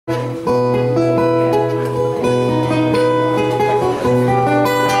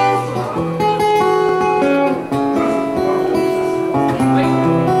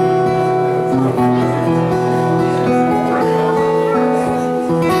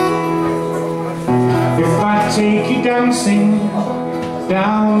take you dancing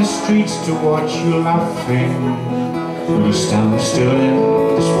down the streets to watch you laughing. Will you stand still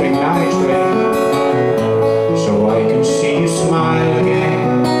in the spring night rain, so I can see you smile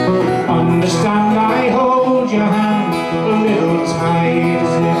again? Understand I hold your hand a little tight,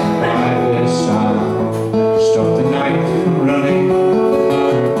 as if by this I'll stop the night from running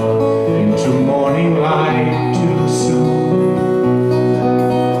into morning light too soon.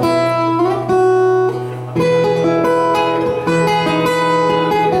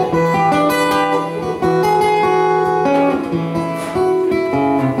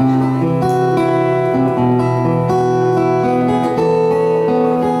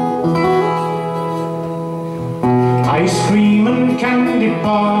 Ice cream and candy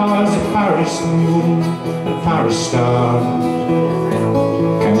bars, a Paris moon and Paris stars.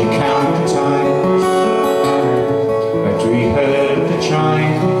 Can you count the times that we heard the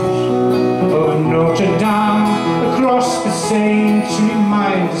chimes of Notre Dame across the Seine to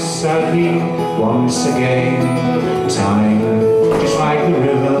remind us sadly once again, time, just like the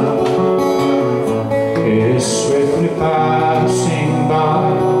river, is swiftly passing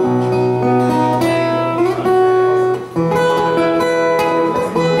by.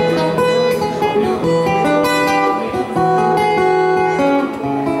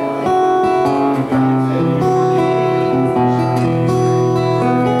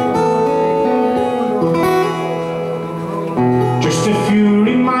 Just a few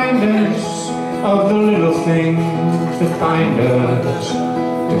reminders of the little things that bind us.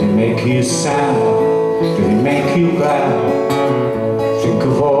 Did it make you sad? Did it make you glad? Think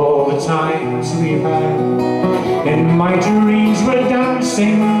of all the times we had. In my dreams we're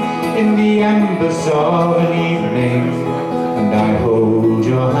dancing in the embers of an evening, and I hold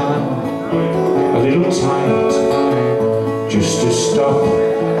your hand a little tight, just to stop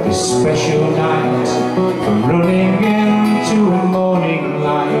this special night from running into a morning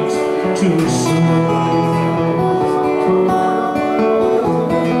light too soon.